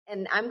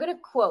And I'm going to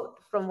quote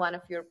from one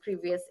of your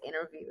previous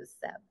interviews,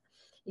 Seb.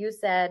 You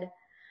said,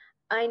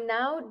 I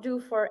now do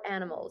for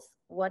animals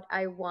what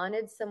I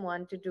wanted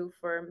someone to do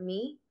for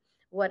me,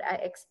 what I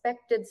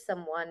expected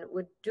someone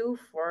would do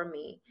for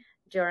me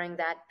during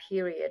that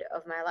period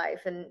of my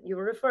life. And you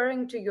were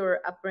referring to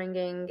your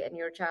upbringing and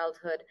your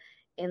childhood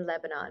in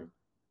Lebanon.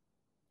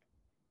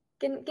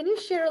 Can you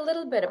share a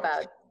little bit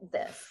about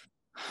this?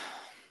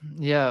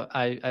 Yeah,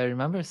 I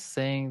remember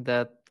saying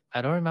that.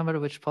 I don't remember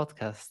which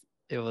podcast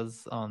it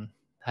was on.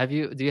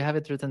 Do you have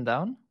it written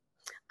down?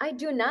 I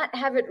do not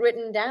have it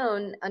written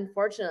down,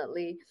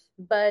 unfortunately,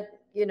 but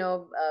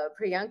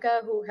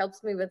Priyanka, who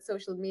helps me with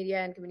social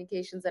media and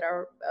communications at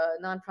our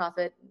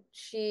nonprofit,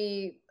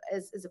 she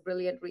is a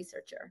brilliant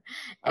researcher,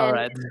 All and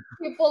right.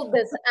 she pulled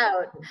this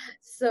out.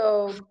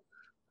 So,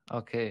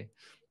 Okay.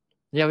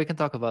 Yeah, we can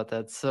talk about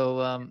that.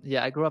 So,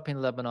 yeah, I grew up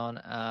in Lebanon.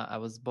 I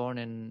was born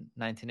in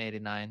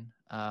 1989,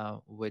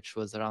 which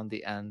was around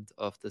the end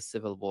of the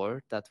civil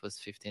war. That was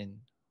 15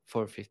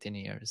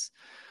 years.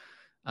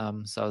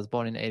 So I was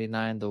born in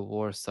 89. The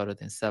war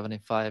started in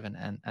 75 and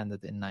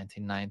ended in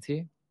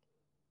 1990.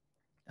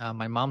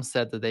 My mom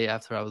said the day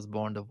after I was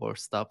born, the war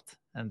stopped,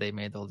 and they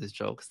made all these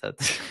jokes that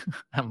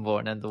I'm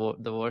born and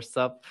the war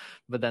stopped.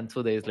 But then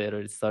 2 days later,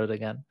 it started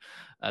again.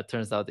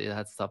 Turns out it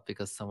had stopped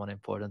because someone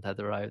important had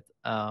arrived.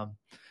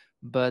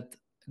 But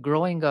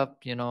growing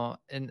up,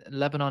 in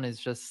Lebanon is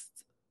just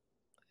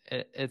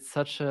it's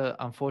such a,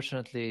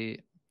 unfortunately,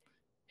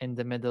 in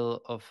the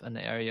middle of an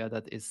area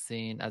that is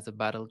seen as a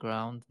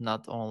battleground,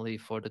 not only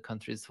for the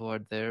countries who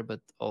are there, but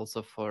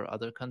also for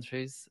other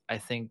countries. I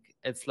think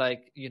it's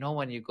like,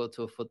 when you go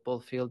to a football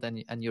field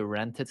and you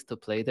rent it to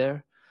play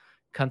there.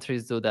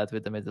 Countries do that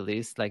with the Middle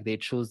East. Like, they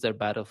choose their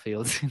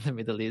battlefields in the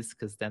Middle East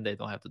because then they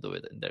don't have to do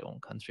it in their own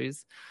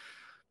countries.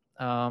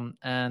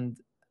 And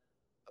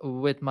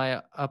with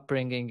my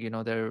upbringing,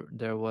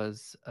 there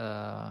was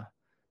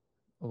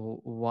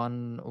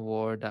one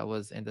war that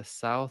was in the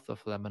south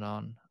of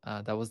Lebanon.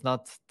 That was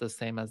not the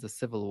same as the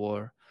civil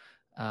war.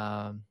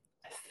 I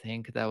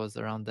think that was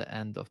around the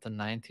end of the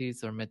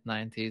 90s or mid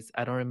 90s.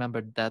 I don't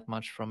remember that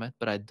much from it,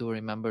 but I do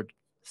remember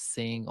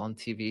seeing on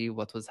TV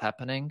what was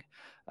happening.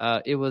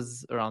 It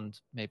was around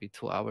maybe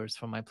 2 hours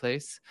from my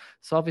place.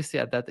 So obviously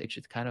at that age,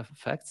 it kind of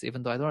affects,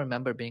 even though I don't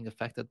remember being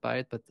affected by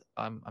it, but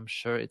I'm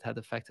sure it had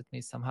affected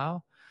me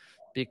somehow,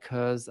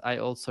 because I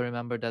also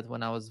remember that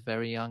when I was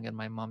very young and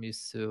my mom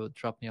used to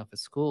drop me off at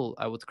school,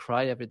 I would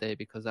cry every day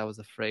because I was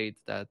afraid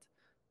that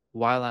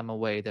while I'm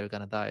away, they're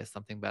going to die.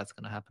 Something bad's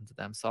going to happen to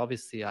them. So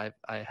obviously, I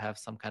have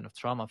some kind of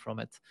trauma from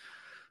it.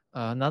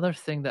 Another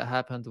thing that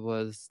happened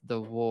was the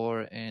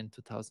war in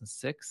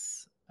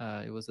 2006.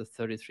 It was a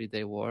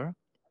 33-day war.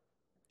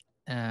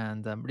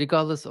 And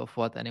regardless of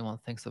what anyone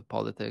thinks of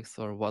politics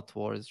or what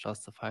war is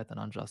justified and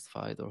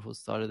unjustified or who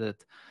started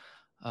it,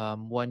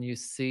 when you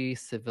see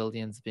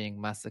civilians being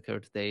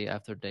massacred day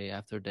after day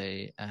after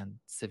day, and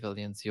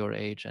civilians your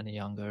age and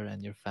younger,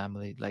 and your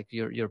family, like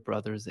your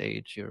brother's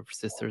age, your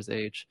sister's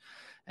age,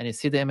 and you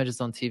see the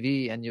images on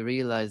TV, and you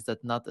realize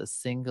that not a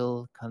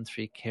single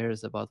country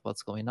cares about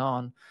what's going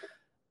on,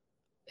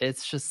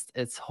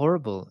 it's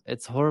horrible.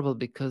 It's horrible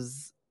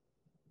because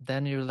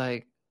then you're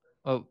like,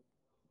 oh,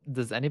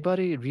 does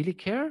anybody really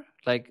care?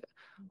 Like,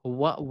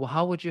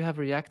 how would you have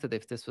reacted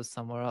if this was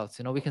somewhere else?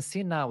 We can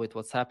see now with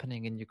what's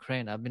happening in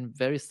Ukraine. I've been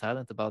very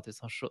silent about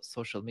this on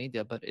social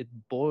media, but it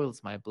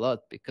boils my blood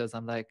because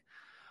I'm like,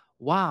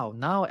 wow,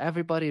 now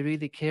everybody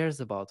really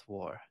cares about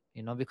war,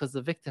 because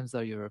the victims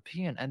are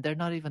European and they're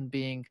not even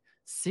being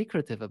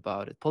secretive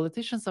about it.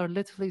 Politicians are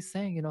literally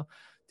saying,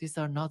 these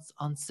are not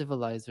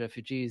uncivilized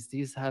refugees.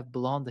 These have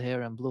blonde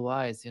hair and blue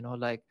eyes,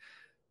 like,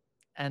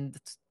 and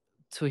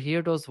to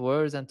hear those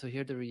words and to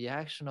hear the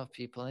reaction of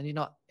people,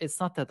 and it's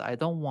not that I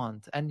don't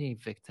want any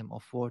victim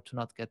of war to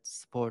not get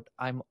support.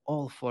 I'm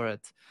all for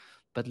it,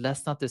 but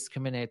let's not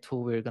discriminate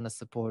who we're going to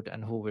support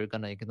and who we're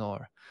going to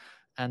ignore.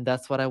 And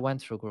that's what I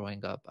went through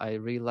growing up. I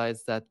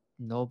realized that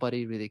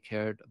nobody really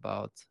cared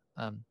about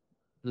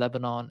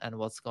Lebanon and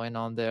what's going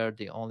on there.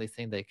 The only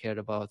thing they cared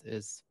about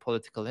is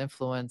political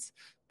influence,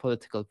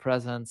 political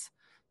presence,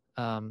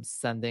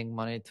 sending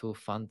money to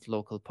fund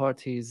local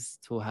parties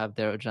to have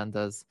their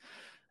agendas.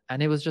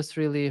 And it was just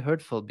really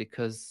hurtful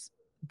because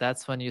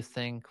that's when you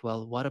think,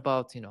 well, what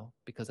about,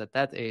 because at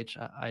that age,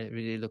 I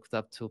really looked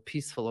up to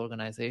peaceful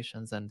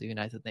organizations, and the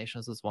United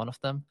Nations was one of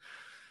them.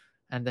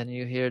 And then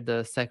you hear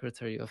the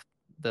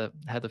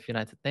head of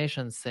United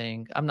Nations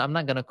saying, I'm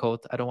not going to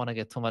quote, I don't want to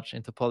get too much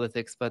into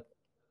politics, but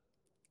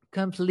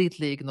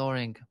completely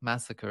ignoring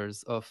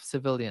massacres of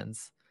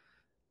civilians.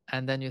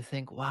 And then you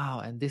think,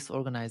 wow, and this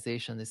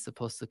organization is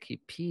supposed to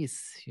keep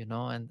peace,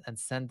 and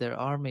send their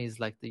armies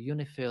like the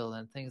UNIFIL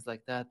and things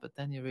like that. But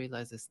then you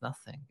realize it's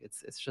nothing.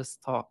 It's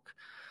just talk.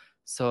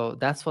 So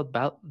that's what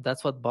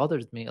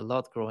bothered me a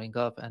lot growing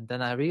up. And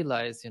then I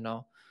realized,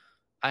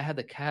 I had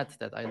a cat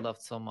that I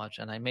loved so much,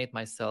 and I made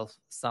myself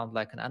sound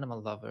like an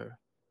animal lover,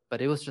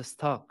 but it was just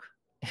talk.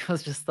 It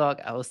was just talk.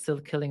 I was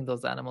still killing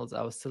those animals.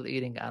 I was still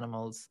eating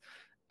animals.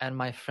 And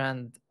my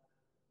friend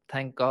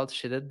thank God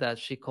she did that.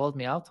 She called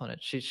me out on it.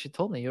 She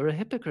told me, "You're a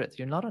hypocrite.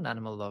 You're not an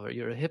animal lover.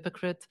 You're a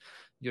hypocrite.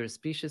 You're a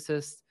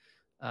speciesist.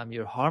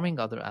 You're harming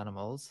other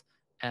animals,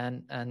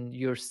 and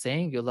you're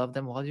saying you love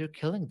them while you're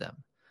killing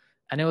them."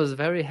 And it was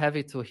very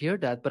heavy to hear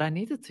that, but I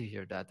needed to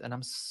hear that. And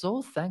I'm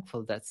so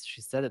thankful that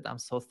she said it. I'm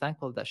so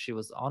thankful that she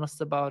was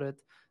honest about it,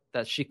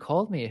 that she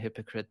called me a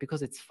hypocrite,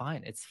 because it's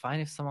fine. It's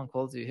fine if someone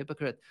calls you a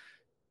hypocrite.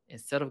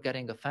 Instead of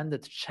getting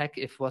offended, check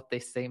if what they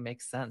say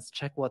makes sense.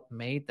 Check what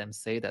made them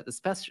say that,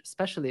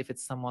 especially if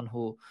it's someone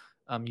who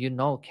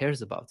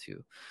cares about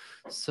you.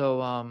 So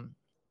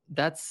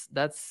that's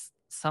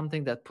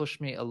something that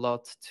pushed me a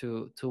lot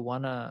to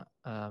wanna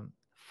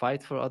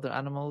fight for other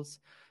animals.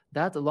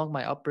 That, along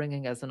my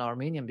upbringing as an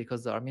Armenian,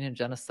 because the Armenian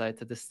genocide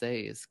to this day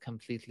is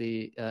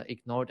completely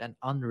ignored and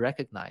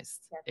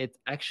unrecognized. Yes. It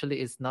actually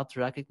is not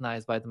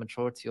recognized by the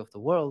majority of the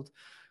world,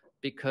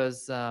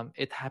 because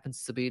it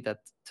happens to be that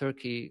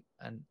Turkey,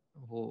 and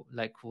who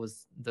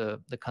was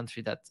the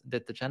country that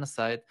did the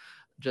genocide,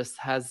 just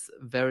has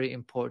very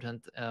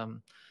important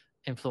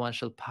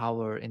influential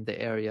power in the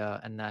area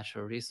and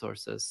natural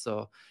resources.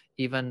 So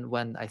even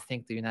when I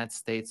think the United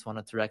States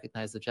wanted to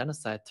recognize the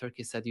genocide,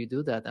 Turkey said, "You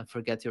do that and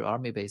forget your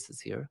army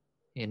bases here."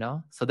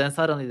 So then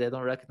suddenly they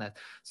don't recognize.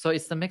 So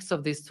it's the mix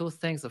of these two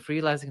things, of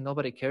realizing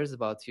nobody cares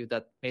about you,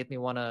 that made me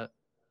want to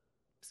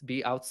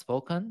be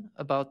outspoken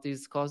about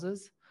these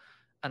causes.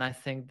 And I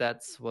think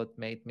that's what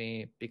made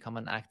me become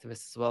an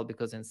activist as well,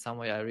 because in some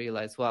way I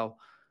realized, wow,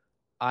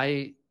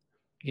 I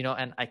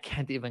and I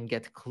can't even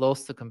get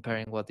close to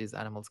comparing what these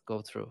animals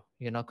go through.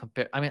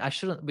 Compare. I mean,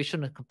 we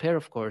shouldn't compare,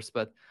 of course,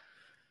 but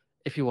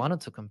if you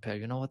wanted to compare,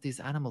 what these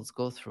animals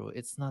go through,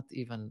 it's not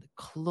even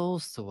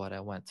close to what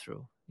I went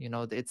through.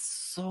 It's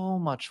so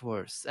much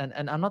worse.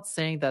 And I'm not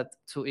saying that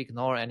to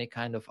ignore any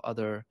kind of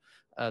other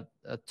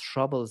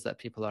troubles that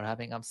people are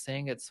having. I'm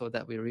saying it so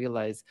that we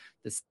realize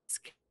the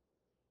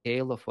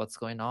scale of what's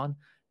going on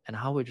and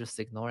how we're just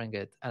ignoring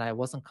it. And I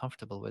wasn't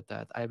comfortable with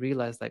that. I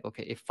realized, like,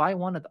 okay, if I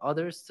wanted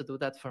others to do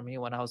that for me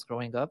when I was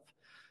growing up,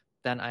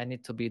 then I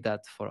need to be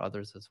that for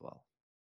others as well.